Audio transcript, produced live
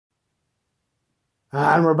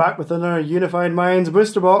And we're back with another Unified Minds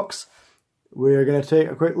booster box. We're going to take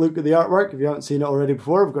a quick look at the artwork. If you haven't seen it already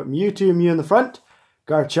before, we've got Mewtwo and Mew in the front,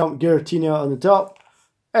 Garchomp, Giratina on the top,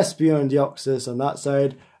 Espeon, Deoxys on that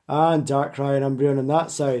side, and Darkrai and Umbreon on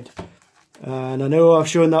that side. And I know I've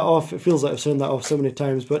shown that off, it feels like I've shown that off so many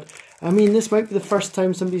times, but I mean, this might be the first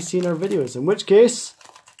time somebody's seen our videos, in which case,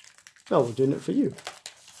 well, we're doing it for you.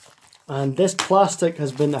 And this plastic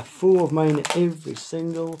has been a foe of mine in every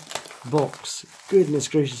single box. Goodness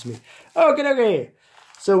gracious me. Okay.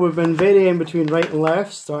 So we've been varying between right and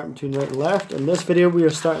left, starting between right and left. In this video we are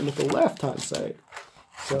starting with the left hand side.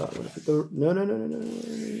 So I'm going to put the... No.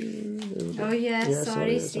 Oh yeah,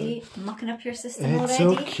 sorry, see, I'm mucking up your system already. It's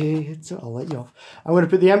okay, I'll let you off. I'm going to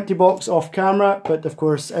put the empty box off camera, but of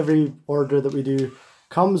course every order that we do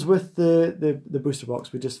comes with the booster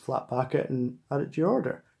box. We just flat pack it and add it to your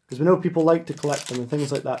order, because we know people like to collect them and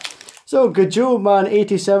things like that. So,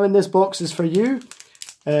 gjoman87, this box is for you.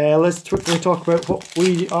 Let's quickly talk about what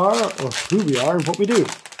we are, or who we are, and what we do.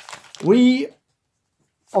 We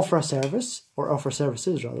offer a service, or offer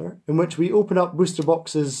services rather, in which we open up booster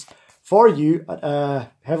boxes for you at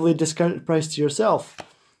a heavily discounted price to yourself.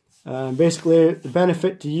 Basically, the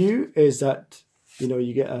benefit to you is that, you know,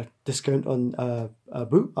 you get a discount on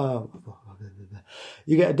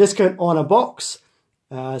you get a discount on a box,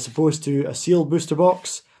 as opposed to a sealed booster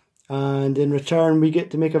box. And in return, we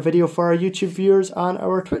get to make a video for our YouTube viewers and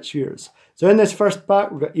our Twitch viewers. So in this first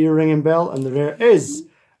pack, we've got Earring and Bell, and the rare is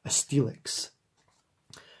a Steelix.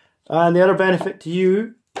 And the other benefit to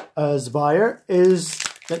you as a buyer is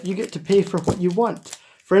that you get to pay for what you want.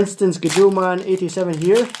 For instance, gjoman87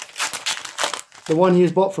 here, the one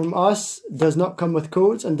he's bought from us, does not come with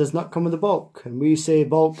codes and does not come with a bulk. And we say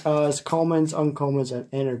bulk as commons, uncommons, and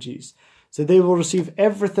energies. So they will receive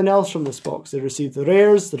everything else from this box. They receive the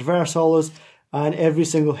rares, the reverse holos, and every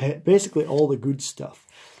single hit. Basically all the good stuff.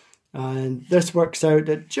 And this works out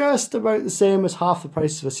at just about the same as half the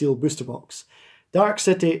price of a sealed booster box. Dark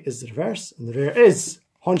City is the reverse, and the rare is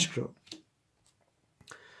Honchkrow.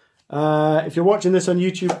 If you're watching this on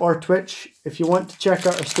YouTube or Twitch, if you want to check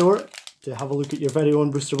out our store to have a look at your very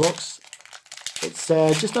own booster box, it's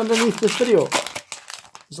just underneath this video.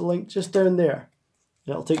 There's a link just down there.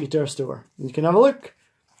 It'll take you to our store. And you can have a look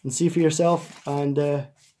and see for yourself, and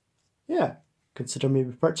yeah, consider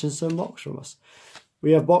maybe purchasing some box from us.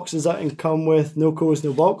 We have boxes that can come with no codes,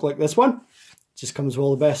 no bulk, like this one. It just comes with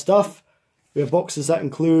all the best stuff. We have boxes that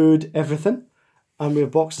include everything, and we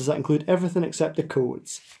have boxes that include everything except the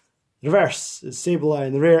codes. The reverse is Sableye,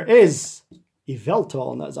 and the rare is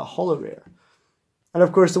Yveltal, and that's a holo rare. And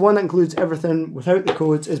of course, the one that includes everything without the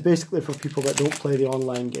codes is basically for people that don't play the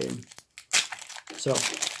online game. So,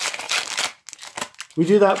 we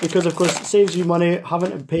do that because, of course, it saves you money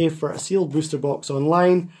having to pay for a sealed booster box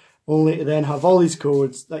online, only to then have all these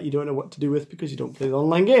codes that you don't know what to do with because you don't play the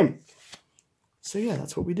online game. So yeah,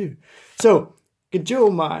 that's what we do. So,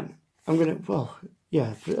 gjoman, I'm going to, well,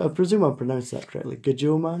 yeah, I presume I'm pronouncing that correctly.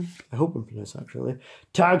 gjoman, I hope I'm pronouncing that correctly.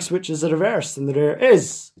 Tag switch is the reverse, and the rare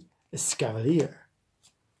is Escavalier.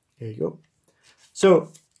 There you go.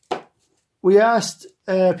 So, we asked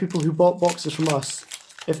people who bought boxes from us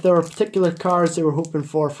if there were particular cards they were hoping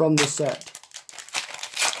for from this set.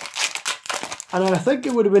 And I think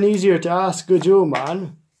it would have been easier to ask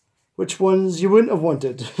gjoman which ones you wouldn't have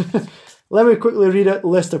wanted. Let me quickly read out the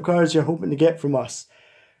list of cards you're hoping to get from us.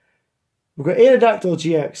 We've got Aerodactyl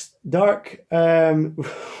GX, Dark,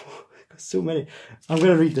 so many. I'm going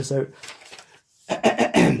to read this out.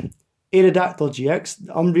 Aerodactyl GX,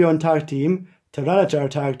 Umbreon Tag Team, Tyranitar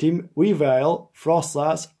Tag Team, Weavile,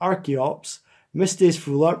 Frostlass, Archeops, Misty's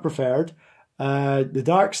Full Art Preferred, the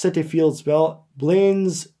Dark City Field Spell,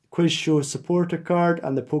 Blaine's Quiz Show Supporter Card,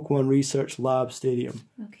 and the Pokemon Research Lab Stadium.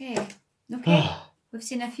 Okay. We've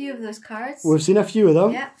seen a few of those cards. We've seen a few of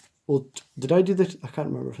them. Yeah. Well, did I do the... I can't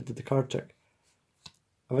remember if I did the card trick.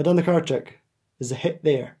 Have I done the card trick? Is the hit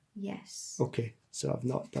there? Yes. Okay, so I've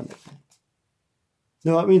not done it.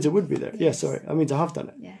 No, that means it would be there. Yes, sorry. That means I have done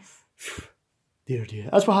it. Yes. Dear, dear.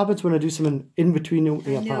 That's what happens when I do something in between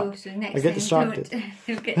opening a pack. So next I get distracted.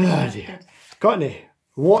 Don't get distracted. Dear. Cottony.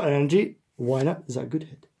 Water Energy. Why not? Is that a good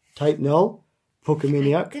hit? Type Null.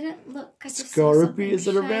 Pokemaniac. Didn't look. I just Scorpy is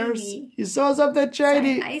the reverse. You saw something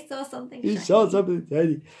shiny. I saw something You shiny. saw something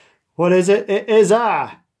shiny. What is it? It is it's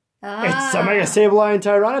a Mega Sableye and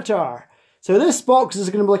Tyranitar. So this box is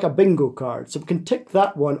going to be like a bingo card. So we can tick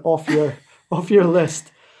that one off your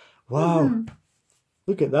list. Wow.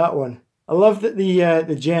 Look at that one. I love that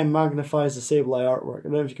the gem magnifies the Sableye artwork. I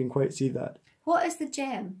don't know if you can quite see that. What is the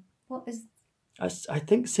gem? What is... I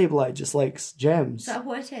think Sableye just likes gems. Is that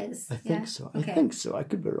what it is? I think so. Okay. I think so. I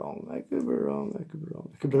could be wrong. I could be wrong. I could be wrong.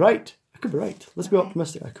 I could be right. I could be right. Let's be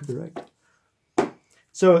optimistic. I could be right.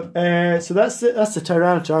 So, so that's the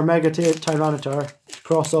Tyranitar, Mega Tyranitar.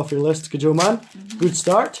 Cross off your list, gjoman. Good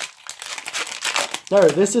start. Now,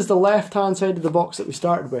 this is the left-hand side of the box that we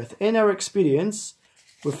started with. In our experience,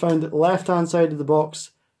 we've found that the left-hand side of the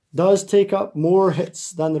box does take up more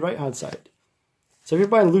hits than the right-hand side. So if you're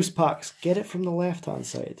buying loose packs, get it from the left-hand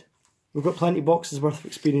side. We've got plenty of boxes worth of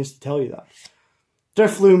experience to tell you that.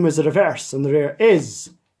 Drifloon is the reverse, and the rare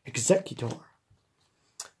is Executor.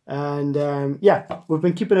 And yeah, we've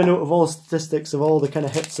been keeping a note of all the statistics of all the kind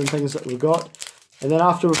of hits and things that we've got. And then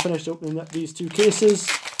after we've finished opening up these two cases,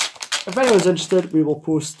 if anyone's interested, we will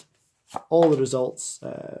post all the results.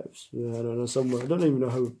 I don't know, somewhere. I don't even know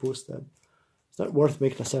how we post them. It's not worth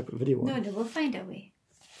making a separate video on. No, we'll find a way.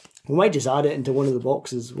 We might just add it into one of the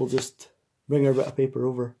boxes. We'll just bring our bit of paper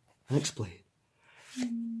over and explain.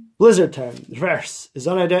 Blizzard Town, the reverse, is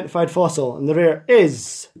unidentified fossil, and the rare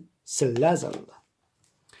is Salazzle.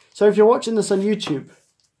 So if you're watching this on YouTube,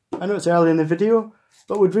 I know it's early in the video,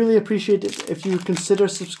 but we'd really appreciate it if you would consider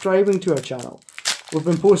subscribing to our channel. We've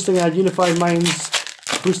been posting our Unified Minds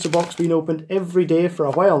booster box being opened every day for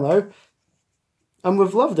a while now, and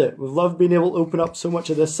we've loved it. We've loved being able to open up so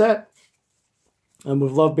much of this set, and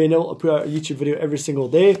we've loved being able to put out a YouTube video every single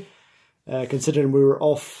day, considering we were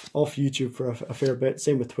off YouTube for a fair bit.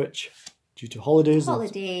 Same with Twitch, due to holidays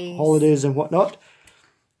and whatnot.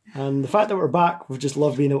 And the fact that we're back, we've just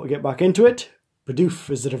loved being able to get back into it. Bidoof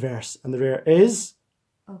is the reverse, and the rare is...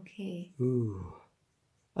 Okay. Ooh.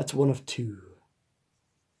 That's one of two.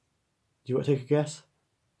 Do you want to take a guess?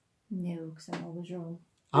 No, because I'm always wrong.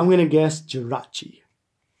 I'm going to guess Jirachi.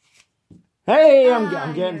 Hey,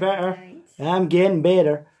 I'm getting better. Right. I'm getting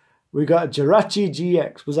better. We got Jirachi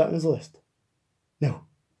GX. Was that on his list? No.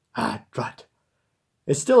 Ah, drat.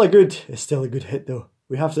 It's still a good hit though.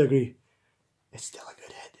 We have to agree. It's still a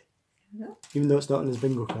good hit. No. Even though it's not on his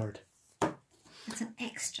bingo card. It's an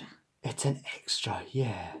extra. It's an extra,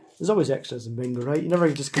 yeah. There's always extras in bingo, right? You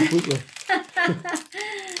never just completely...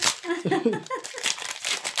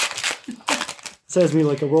 Says me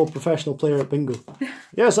like a world professional player at bingo.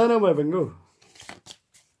 Yes, I know my bingo.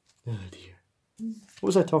 Oh dear. What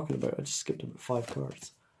was I talking about? I just skipped about 5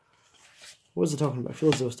 cards. What was I talking about? I feel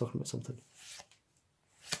as though I was talking about something.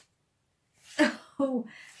 Oh,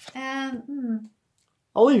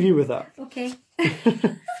 I'll leave you with that. okay.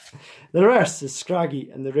 The reverse is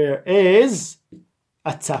Scraggy, and the rare is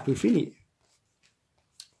a Tapu Fini.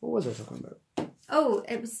 What was I talking about? Oh,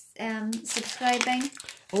 it was subscribing.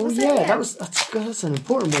 Oh was yeah, it? that's an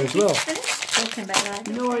important one as well. Finished talking about that.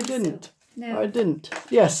 No, I didn't. So. No. I didn't.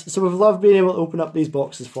 Yes, so we've loved being able to open up these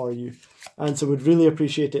boxes for you. And so we'd really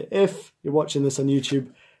appreciate it if you're watching this on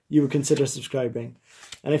YouTube, you would consider subscribing.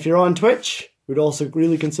 And if you're on Twitch, we'd also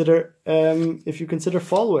really consider, if you consider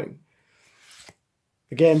following.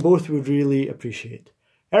 Again, both we would really appreciate.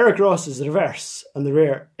 Eric Ross is the reverse, and the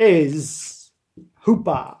rare is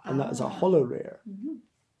Hoopa, and that is a holo rare.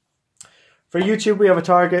 For YouTube, we have a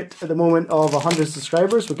target at the moment of 100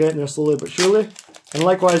 subscribers. We're getting there slowly but surely. And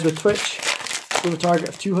likewise with Twitch, we have a target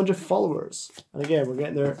of 200 followers. And again, we're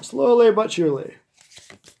getting there slowly but surely.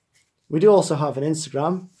 We do also have an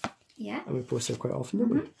Instagram. Yeah. And we post there quite often, don't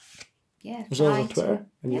we? Yeah. As well as on Twitter.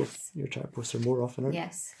 And yes. you're trying to post there more often, aren't you?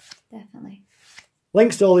 Yes, definitely.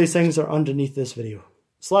 Links to all these things are underneath this video.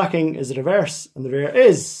 Slacking is the reverse, and the rare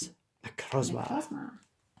is Necrozma. Necrozma.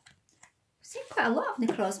 We've seen quite a lot of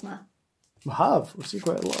Necrozma. We have. We've seen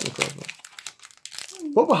quite a lot of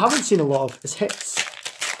Necrozma. What we haven't seen a lot of is hits.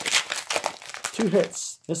 2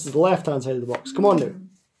 hits. This is the left-hand side of the box. Come on now.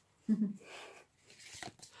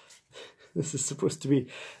 This is supposed to be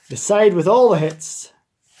the side with all the hits.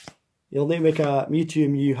 You'll need to make a Mewtwo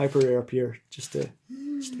and Mew Hyper Rare appear just to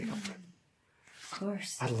make up for it. Of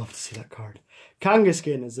course. I'd love to see that card.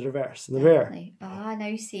 Kangaskhan is the reverse and the rare. Ah, now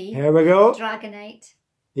you see. Here we go. Dragonite.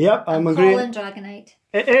 Yep, I'm agreeing. Calling Dragonite.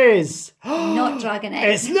 It is. Not Dragonite.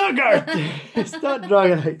 It's not It's not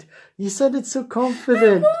Dragonite. You said it so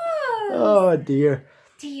confident. Oh dear.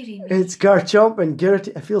 Deary me. It's Garchomp and Garrett.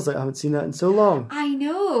 It feels like I haven't seen that in so long. I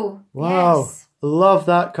know. Wow. Yes. Love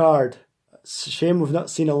that card. It's a shame we've not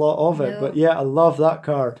seen a lot of it. But yeah, I love that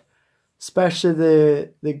card. Especially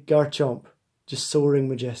the Garchomp. Just soaring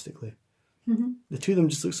majestically. The two of them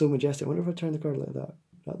just look so majestic. I wonder if I turn the card like that.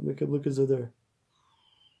 That'll make it look as though they're...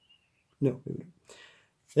 No, maybe not.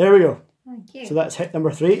 There we go. Thank you. So that's hit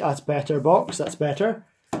number 3. That's better box. That's better.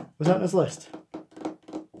 Was that on his list?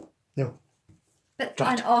 No. But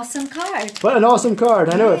an awesome card. But an awesome card.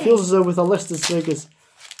 I know, it feels as though with a list as big as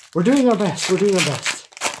We're doing our best. We're doing our best.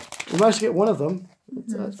 We managed to get one of them.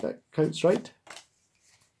 That counts, right?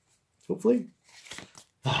 Hopefully.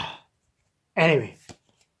 Anyway.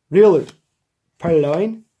 Riolu,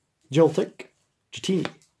 Purloin, Joltik, Dratini,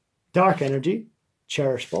 Dark Energy,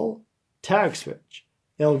 Cherish Ball, Tag Switch,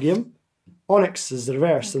 Elgium, Onyx is the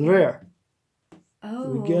reverse and rare. Oh.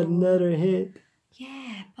 We get another hit.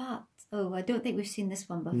 Yeah, but... Oh, I don't think we've seen this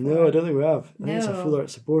one before. No, I don't think we have. I think it's a No. full art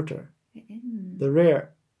supporter. Mm. The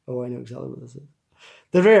rare... Oh, I know exactly what this is.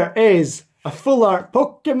 The rare is a full art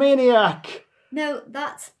Pokemaniac. No,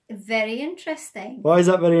 that's very interesting. Why is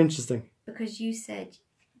that very interesting? Because you said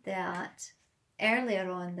that earlier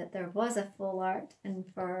on that there was a full art and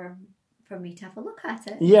for me to have a look at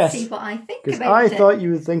it. Yes. See what I think Because about I it. thought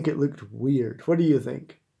you would think it looked weird. What do you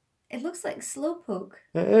think? It looks like Slowpoke.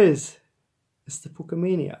 It is. It's the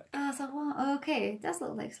Pokemaniac. Oh, so what? Okay, it does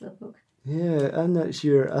look like Slowpoke. Yeah, I'm not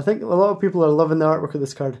sure. I think a lot of people are loving the artwork of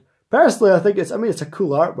this card. Personally, I think it's a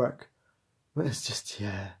cool artwork. But it's just,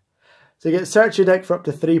 yeah. So you get search your deck for up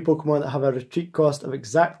to 3 Pokemon that have a retreat cost of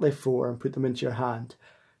exactly 4 and put them into your hand.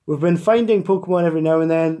 We've been finding Pokemon every now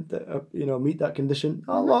and then that, meet that condition.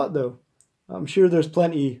 Not a lot, though. I'm sure there's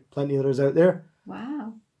plenty others out there.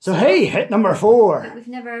 Wow. So hey, hit number 4. But we've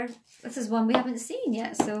never... This is one we haven't seen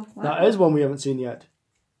yet, so... Wow. That is one we haven't seen yet.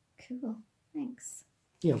 Cool. Thanks.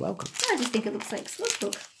 You're welcome. I just think it looks like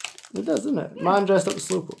Slowpoke. It does, doesn't it? Yeah. Man dressed up as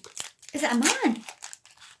Slowpoke. Is it a man?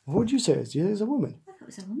 What would you say? Do you think it's a woman? I thought it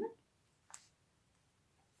was a woman.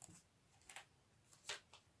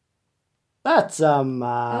 That's a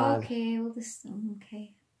man. Okay, well this...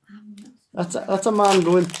 Okay. That's a man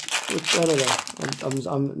going... I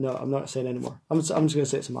don't know. I'm not saying anymore. I'm just going to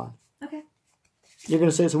say it's a man. Okay. You're going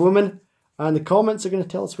to say it's a woman, and the comments are going to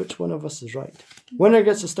tell us which one of us is right. Winner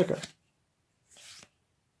gets a sticker.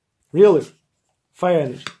 Riolu, Fire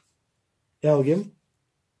Energy, Elgium,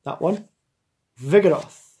 that one,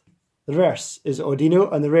 Vigoroth. The reverse is Odino,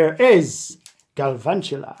 and the rare is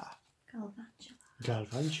Galvantula.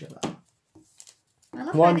 Galvantula. I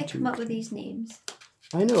love how they come up with these names.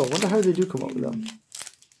 I know. I wonder how they do come up with them.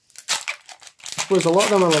 I suppose a lot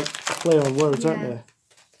of them are like play on words, aren't they?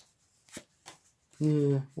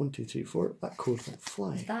 Yeah, 1, 2, 3, 4. That code won't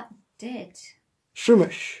fly. That did.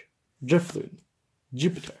 Shroomish, Drifloon,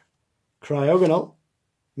 Jupiter, Cryogonal,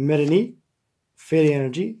 Mirini, Fairy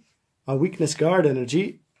Energy, a Weakness Guard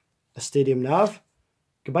Energy, a Stadium Nav,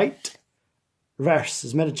 Gabite, reverse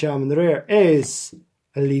is Medicham, and the rare is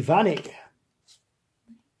Livani.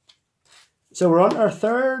 So we're on our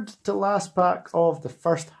third to last pack of the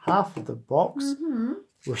first half of the box.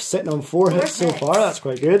 We're sitting on 4 hits so far. That's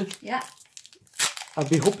quite good. Yeah. I'd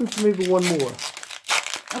be hoping for maybe one more.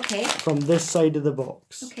 Okay. From this side of the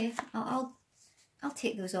box. Okay. I'll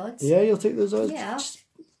take those odds. Yeah, you'll take those odds? Yeah. Just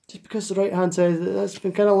because the right hand side, that's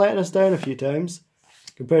been kind of letting us down a few times.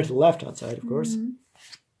 Compared to the left hand side, of course.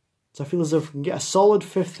 So I feel as if we can get a solid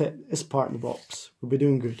 5th hit this part in the box, we'll be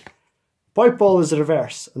doing good. Pipe Ball is the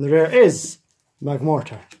reverse, and the rare is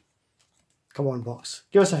Magmortar. Come on, box.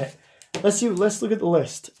 Give us a hit. Let's see. Let's look at the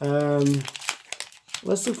list.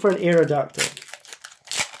 Let's look for an Aerodactyl.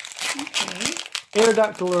 Okay.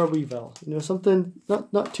 Aerodactyl or a Weavile. Something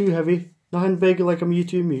not too heavy. Nothing big like a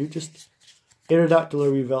Mewtwo Mew. Just Aerodactyl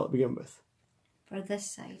or Weavile to begin with. For this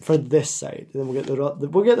side. For this side. Then we'll get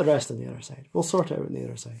the rest on the other side. We'll sort it out on the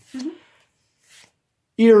other side.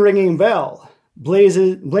 Ear Ringing Bell.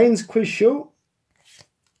 Blaine's Quiz Show.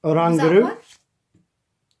 Oranguru.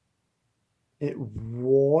 It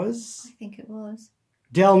was. I think it was.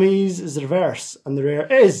 Delmise is the reverse, and the rare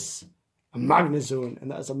is a Magnezone,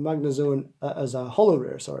 and that is a Magnezone as a holo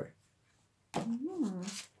rare, sorry.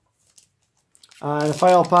 And the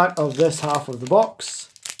final pack of this half of the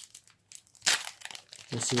box.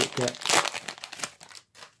 Let's see what we get.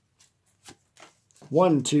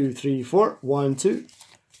 1, 2, 3, 4. 1, 2.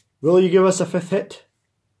 Will you give us a 5th hit?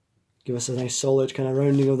 Give us a nice solid kind of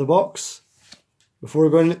rounding of the box before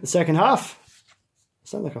going into the second half.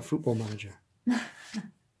 Sound like a football manager.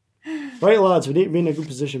 Right, lads, we need to be in a good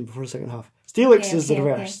position before the second half. Steelix is the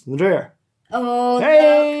reverse. The rare. Oh,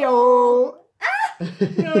 hey, oh!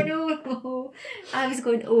 No. I was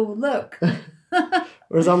going, oh, look.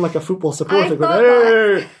 Whereas I'm like a football supporter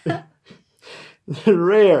going, hey! The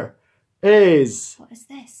rare is... What is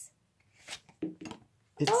this?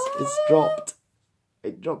 It's dropped. I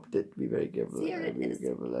dropped it. Be very careful. Here it is.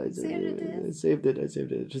 I saved it. It's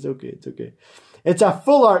okay. It's okay. It's a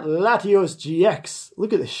full art Latios GX.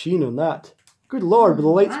 Look at the sheen on that. Good lord, with the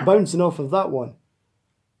lights bouncing off of that one.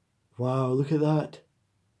 Wow, look at that.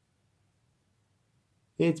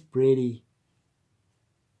 It's pretty.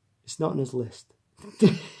 It's not on his list.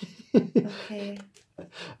 Okay.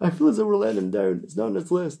 I feel as though we're letting him down. It's not on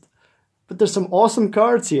this list. But there's some awesome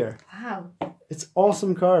cards here. Wow. It's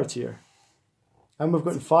awesome cards here. And we've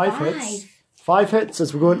got 5 hits. 5 hits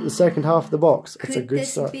as we go into the second half of the box. It's a good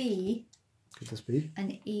start. Could this be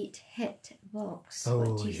an 8-hit box?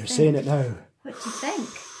 Oh, you're saying it now. What do you think?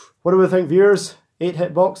 What do we think, viewers?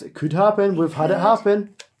 8-hit box. It could happen. We've had it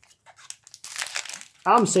happen.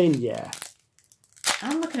 I'm saying yeah.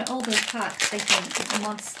 I'm looking at all those packs thinking it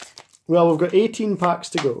must. Well, we've got 18 packs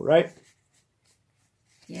to go, right?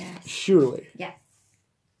 Yes. Surely. Yes.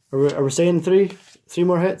 Are we saying 3? 3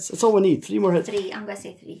 more hits? That's all we need. 3 more hits. 3. I'm going to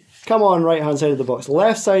say 3. Come on, right-hand side of the box.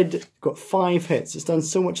 Left side got 5 hits. It's done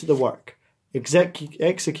so much of the work.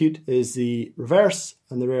 Execute is the reverse,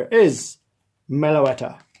 and the rare is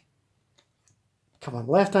Meloetta. Come on,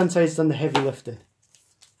 left-hand side's done the heavy lifting.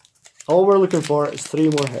 All we're looking for is 3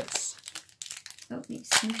 more hits. Oh, need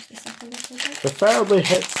to smooth this up a little bit. Preferably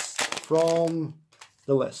hits from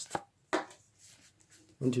the list.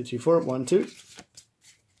 1, 2, 3, 4. 1, 2.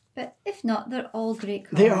 But if not, they're all great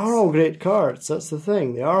cards. They are all great cards. That's the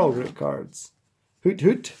thing. They are all great cards. Hoot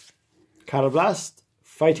Hoot, Carablast,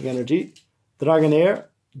 Fighting Energy, Dragonair,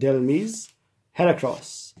 Delmise,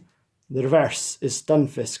 Heracross. The reverse is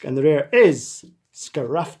Stunfisk, and the rare is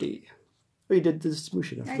Scarafty. Oh, you did the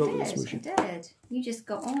smooshing. I forgot the smooshing. I did. You just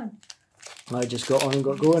got on. I just got on and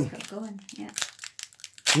got going. Got going, yeah.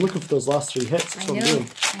 I'm looking for those last 3 hits. That's what I'm doing.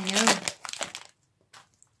 I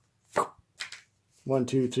know. 1,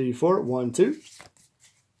 2, 3, 4. 1, 2.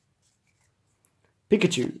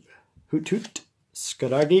 Pikachu, Hoot Hoot,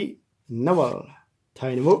 Scaragi, Nawal,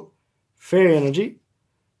 Tynamo, Fairy Energy,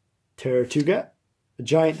 Tertuga, a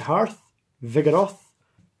Giant Hearth, Vigoroth.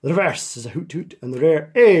 The reverse is a Hoot Hoot, and the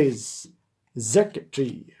rare is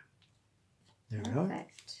Xurkitree. There we are. Perfect.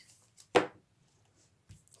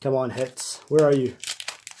 Come on, hits. Where are you?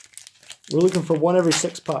 We're looking for 1 every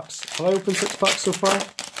 6 packs. Have I opened 6 packs so far?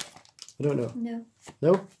 I don't know. No.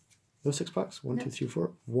 No? No 6 packs? 1, No. 2, 3,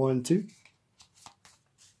 4. 1, 2.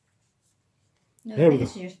 No, There we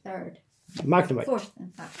this go. is your 3rd. Magnemite. 4th,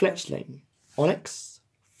 in fact. Fletchling, Onyx,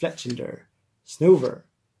 Fletchinder, Snover,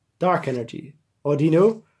 Dark Energy,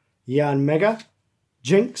 Audino, Yanmega,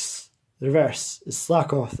 Jinx. The reverse is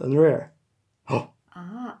Slackoth, and the rare. Oh.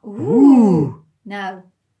 Ah, ooh. Ooh. Now,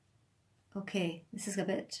 okay, this is a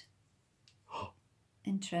bit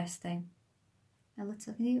interesting. A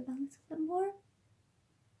little bit more.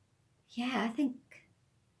 Yeah, I think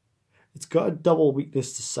It's got a double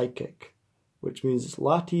weakness to Psychic, which means it's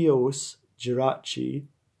Latios, Jirachi,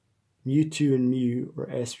 Mewtwo and Mew, or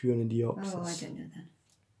Espeon and Deoxys. Oh, I don't know then.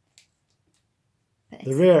 But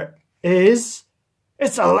The rare is...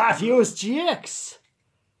 It's a Latios GX!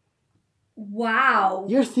 wow.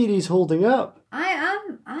 Your theory's holding up.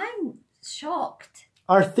 I'm shocked.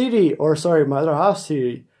 Our theory, or sorry, my other half's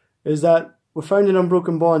theory, is that we found in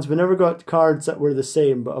Unbroken Bonds, we never got cards that were the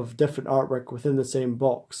same, but of different artwork within the same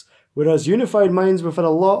box. Whereas Unified Minds, we've had a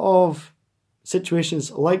lot of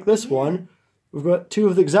situations like this one. We've got 2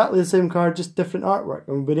 of exactly the same card, just different artwork,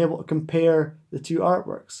 and we've been able to compare the 2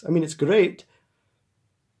 artworks. I mean, it's great.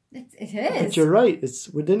 It is. But you're right,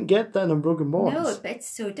 we didn't get that in Unbroken Bonds. No, but it's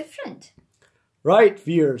so different. Right,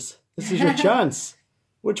 viewers, this is your chance.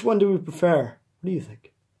 Which one do we prefer? What do you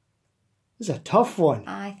think? This is a tough one.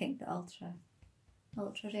 I think the ultra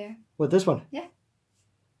rare. What, this one? Yeah.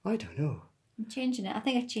 I don't know. I'm changing it. I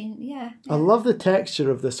think I changed. Yeah. I love the texture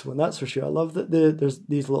of this one, that's for sure. I love that there's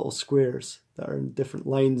these little squares that are in different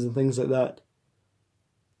lines and things like that.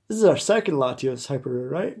 This is our second Latios Hyper Rare,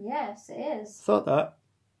 right? Yes, it is. Thought that.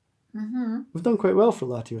 We've done quite well for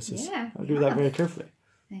Latioses. Yeah, I'll do that very carefully.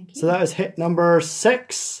 Thank you. So that is hit number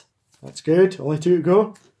 6. That's good. Only 2 to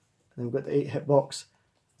go. And we've got the 8 hit box.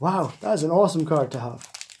 Wow, that is an awesome card to have.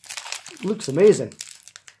 It looks amazing.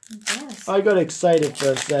 Yes. I got excited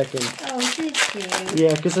for a second. Oh, did you?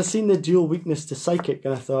 Yeah, because I seen the dual weakness to Psychic,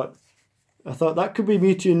 and I thought that could be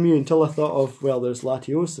Mewtwo and Mew until I thought of, well, there's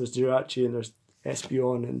Latios, there's Jirachi, and there's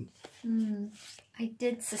Espeon, and... I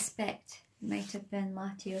did suspect it might have been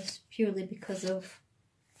Latios purely because of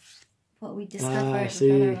what we discovered with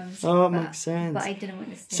other ones. Oh, it makes sense. But I didn't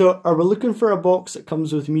want to say. So, are we looking for a box that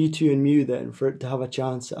comes with Mewtwo and Mew then, for it to have a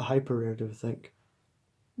chance at a Hyper Rare, do we think?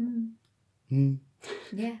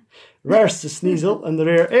 Yeah. Reverse is Sneasel, and the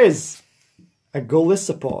rare is a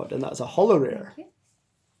Golisopod, and that's a Holo Rare.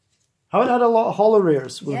 Haven't had a lot of Holo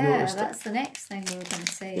Rares, we've noticed. Yeah, that's the next thing we were going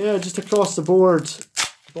to say. Yeah, just across the board,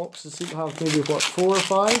 boxes seem to have maybe, what, 4 or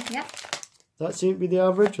 5? Yeah. That seemed to be the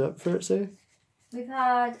average, is that fair to say? We've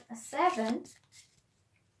had a 7,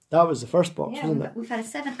 That was the first box, Yeah, wasn't it? we've had a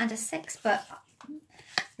 7 and a 6, but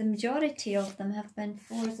the majority of them have been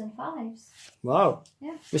 4s and 5s. Wow.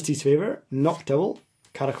 Yeah. Misty's Favour, Noctowl,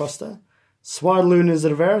 Caracosta, Swadloon is the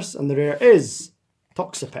reverse, and the rare is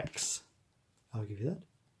Toxapex. I'll give you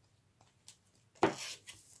that.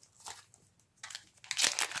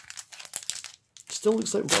 Still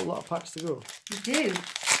looks like we've got a lot of packs to go. You do.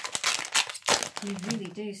 You really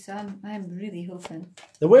do, so I'm really hoping.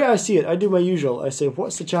 The way I see it, I do my usual. I say,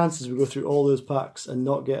 what's the chances we go through all those packs and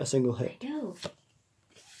not get a single hit? I know.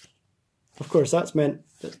 Of course, that's meant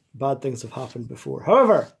that bad things have happened before.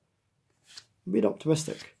 However, I'm being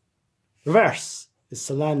optimistic. Reverse is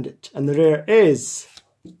Salandit, and the rare is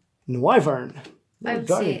Wyvern. I would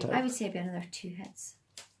say it'd be another 2 hits.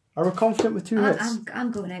 Are we confident with 2 hits?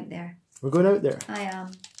 I'm going out there. We're going out there. I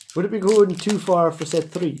am. Would it be going too far if we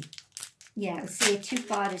said 3? Yeah, I would say too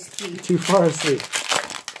far is 3. Too far is 3.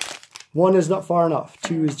 1 is not far enough.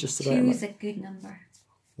 2 is just about 2 enough. is a good number.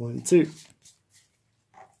 1, 2.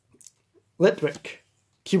 Litwick,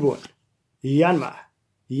 Cubone, Yanma,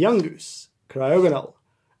 Yungoos, Cryogonal,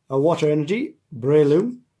 a Water Energy,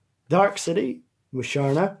 Breloom, Dark City,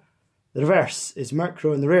 Musharna. The reverse is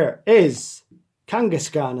Murkrow, and the rare is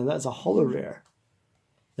Kangaskhan, and that's a holo rare.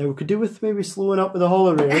 Now we could do with maybe slowing up with the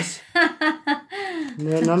holo rares.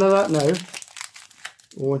 No, none of that now.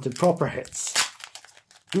 We wanted proper hits.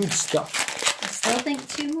 Good stuff. I still think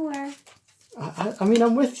 2 more. I mean,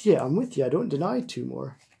 I'm with you. I don't deny 2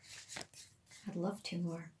 more. I'd love 2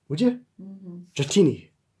 more. Would you? Mm-hmm. Dratini,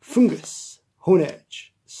 Fungus,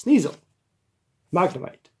 Honedge, Sneasel,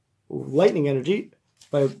 Magnemite, Lightning Energy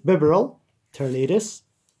by Bibarel, Tornadus,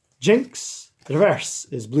 Jinx. The reverse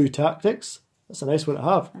is Blue Tactics. That's a nice one to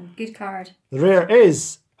have. Good card. The rare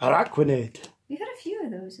is Araquanid. We had a few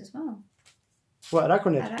of those as well. What,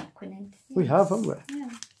 Araquanid? Araquanid. Yes. We have, haven't we?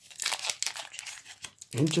 Yeah.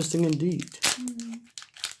 Interesting indeed.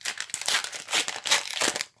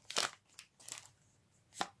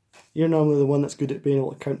 You're normally the one that's good at being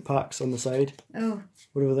able to count packs on the side. Oh.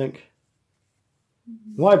 What do we think?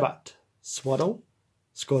 Wybat, Swaddle,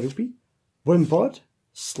 Skorupi, Wimpod,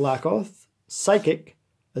 Slackoth, Psychic,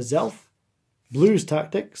 Azelf, Blues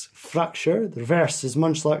Tactics, Fracture. The reverse is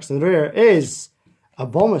Munchlax, and the rare is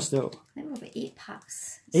Abomasnow. I think we've got 8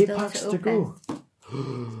 packs. 8 still packs to open. go.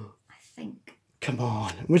 I think. Come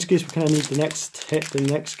on. In which case we kind of need the next hit, the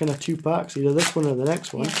next kind of 2 packs, either this one or the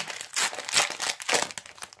next one. Yeah.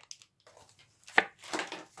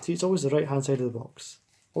 See, it's always the right hand side of the box.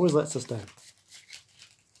 Always lets us down.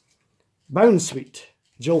 Bounsweet,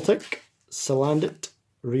 Joltik, Salandit,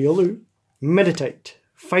 Riolu, Meditite,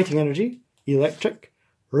 Fighting Energy, Electric,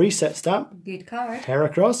 Reset Stamp, Good card.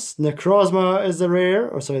 Heracross, Necrozma is the rare,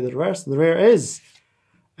 or sorry, the reverse, and the rare is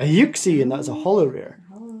a Uxie, and that's a holo rare.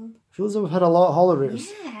 Oh. I feel as though we've had a lot of holo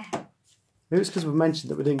rares. Yeah. Maybe it's because we've mentioned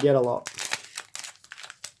that we didn't get a lot.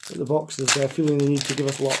 But the boxes, they're feeling the need to give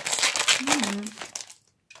us lots.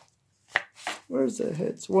 Where's the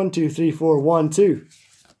hits? 1, 2, 3, 4, 1, 2.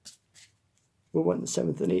 We went the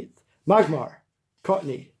 7th and 8th. Magmar,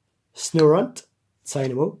 Cottony, Snorunt,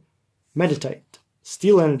 Dynamo, Meditite,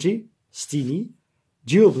 Steel Energy, Steenie,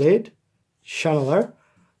 Dual Blade, Channeler.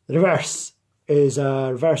 The reverse is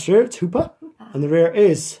a reverse rare, it's Hoopa. And the rare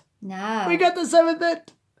is... No. We got the 7th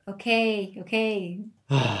hit! Okay.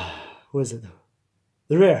 What is it though?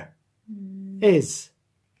 The rare is...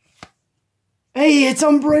 Hey, it's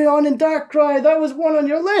Umbreon and Darkrai! That was one on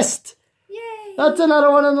your list! Yay! That's another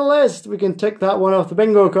one on the list! We can tick that one off the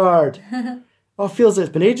bingo card. Oh, it feels like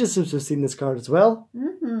it's been ages since we've seen this card as well.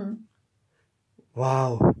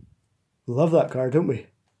 Wow. Love that card, don't we?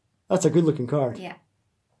 That's a good looking card. Yeah.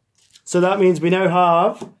 So that means we now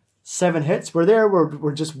have 7 hits. We're there,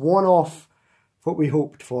 we're just 1 off what we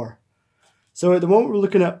hoped for. So at the moment we're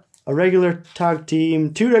looking at a regular tag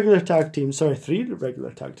team, 2 regular tag teams, sorry, 3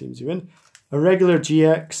 regular tag teams even. A regular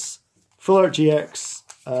GX, Full Art GX,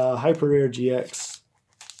 a Hyper Rare GX,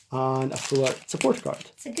 and a Full Art support card.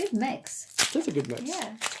 It's a good mix. It is a good mix.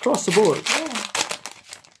 Yeah. It's across the board. Yeah.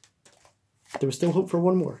 Do we still hope for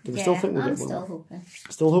one more? Do we still think we'll get one more? I'm still hoping.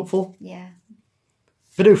 Still hopeful? Yeah.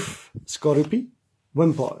 Bidoof, Skorupi,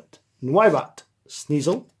 Wimpod, Nwaibat,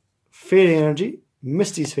 Sneasel, Fairy Energy,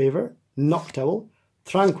 Misty's Favour, Noctowl,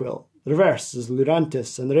 Tranquil. The reverse is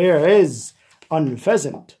Lurantis, and the rare is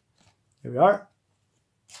Unpheasant. Here we are.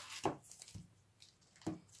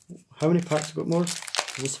 How many packs have we got more? Is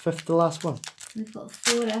this the 5th, the last one? We've got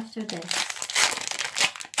 4 after this.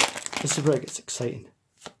 This is where it gets exciting.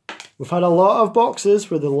 We've had a lot of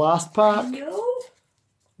boxes where the last pack... No.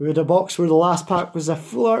 We had a box where the last pack was a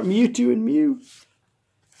Full Art Mewtwo and Mew.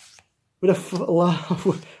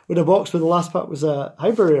 With with a box where the last pack was a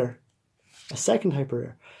hyper rare, a second hyper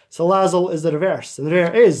rare. Salazzle is the reverse, and the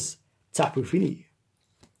rare is Tapu Fini.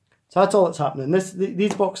 So that's all that's happening.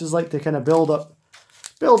 These boxes like to kind of build up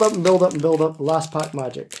the last pack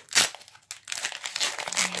magic.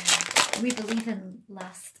 We believe in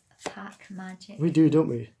last pack magic. We do, don't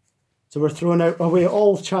we? So we're throwing away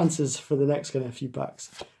all chances for the next kind of few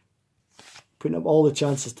packs. Putting up all the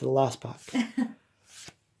chances to the last pack.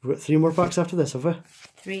 We've got 3 more packs after this, have we?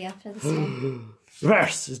 3 after this one.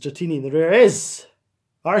 Reverse is Dratini, and the rare is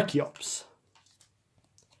Archeops.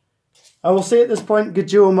 I will say at this point,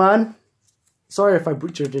 gjoman. Sorry if I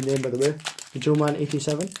butchered your name, by the way.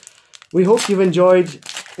 gjoman87. We hope you've enjoyed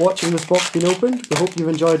watching this box being opened. We hope you've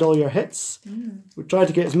enjoyed all your hits. We tried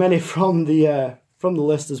to get as many from the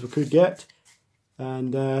list as we could get.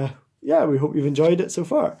 And yeah, we hope you've enjoyed it so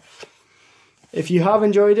far. If you have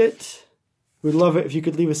enjoyed it, we'd love it if you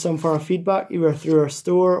could leave us some form of feedback, either through our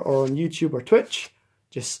store or on YouTube or Twitch.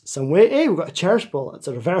 Just some way. Hey, we've got a Cherish Ball. It's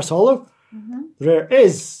a reverse holo. The rare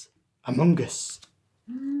is Among Us.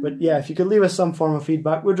 But yeah, if you could leave us some form of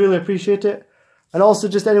feedback, we'd really appreciate it. And also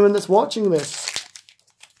just anyone that's watching this.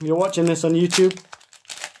 If you're watching this on YouTube,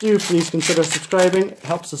 do please consider subscribing. It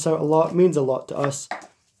helps us out a lot, means a lot to us.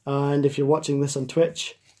 And if you're watching this on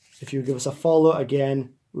Twitch, if you would give us a follow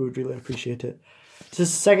again, we would really appreciate it. This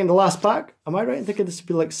is the second to last pack. Am I right in thinking this would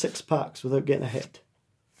be like 6 packs without getting a hit?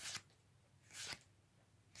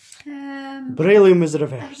 Breloom is the I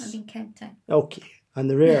reverse. haven't been counting. Okay, and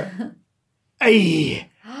the rare. Aye!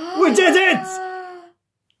 We did it!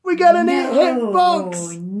 We got an 8-hit box!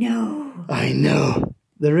 Oh no! I know.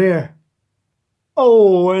 The rare.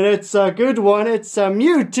 Oh, and it's a good one. It's a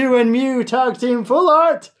Mewtwo and Mew tag team full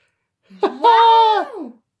art.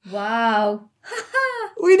 Wow! Wow!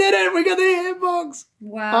 We did it! We got the 8-hit box!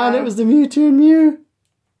 Wow! And it was the Mewtwo and Mew.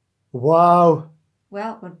 Wow.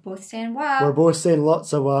 Well, we're both saying wow. We're both saying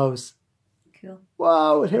lots of wows. Cool.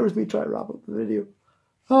 Wow, and here was me trying to wrap up the video.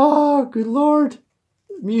 Oh, good lord.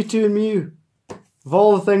 Mewtwo and Mew. Of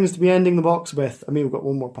all the things to be ending the box with. I mean, we've got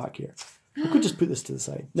one more pack here. We could just put this to the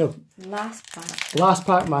side. No. Last pack. Last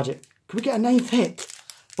pack magic. Could we get a 9th hit?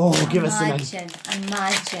 Oh, give us a 9th.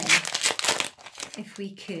 Imagine. If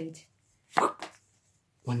we could.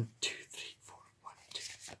 1, 2, 3, 4, 1, 2.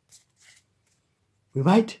 We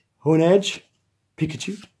might. Honedge,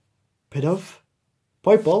 Pikachu, Pidove,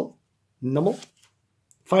 Poipole, Numel,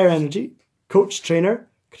 Fire Energy, Coach Trainer,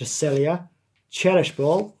 Cresselia, Cherish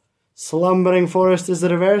Ball, Slumbering Forest is the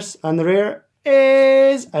reverse, and the rare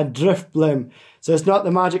is a Drifblim. So it's not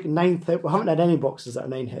the magic 9th hit. We haven't had any boxes that are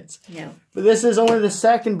 9 hits. No. But this is only the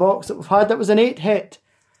second box that we've had that was an 8 hit.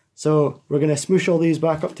 So we're going to smoosh all these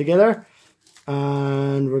back up together.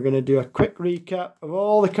 And we're going to do a quick recap of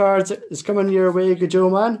all the cards that is coming your way,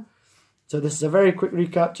 gjoman. So this is a very quick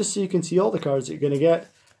recap just so you can see all the cards that you're going to get.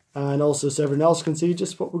 And also so everyone else can see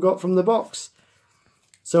just what we got from the box.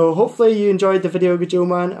 So hopefully you enjoyed the video,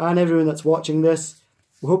 gjoman, and everyone that's watching this.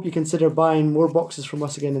 We hope you consider buying more boxes from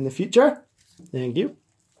us again in the future. Thank you.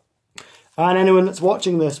 And anyone that's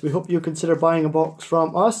watching this, we hope you consider buying a box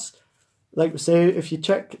from us. Like we say, if you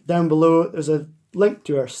check down below, there's a link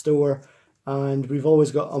to our store. And we've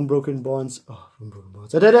always got Unbroken Bonds. Oh, Unbroken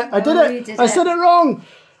Bonds. I did it! I did it! I said it wrong!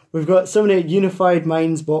 We've got so many Unified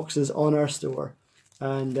Minds boxes on our store.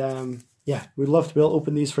 And yeah, we'd love to be able to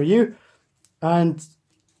open these for you. And,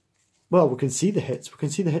 well, we can see the hits. We can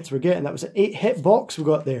see the hits we're getting. That was an 8-hit box we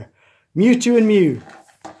got there. Mewtwo and Mew.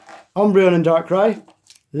 Umbreon and Darkrai.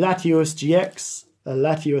 Latios GX.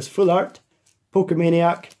 Latios Full Art.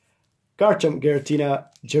 Pokemaniac. Garchomp Giratina.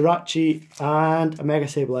 Jirachi and a Mega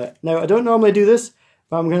Sableye. Now, I don't normally do this,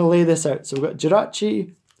 but I'm going to lay this out. So we've got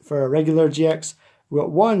Jirachi for a regular GX. We've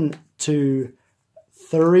got 1, 2,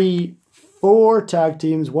 3, 4 tag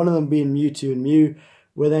teams, one of them being Mewtwo and Mew.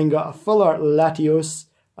 We then got a full art Latios,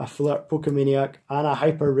 a full art Pokemaniac, and a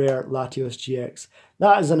hyper rare Latios GX.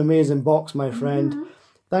 That is an amazing box, my friend.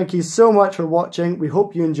 Thank you so much for watching. We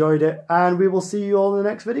hope you enjoyed it, and we will see you all in the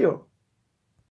next video.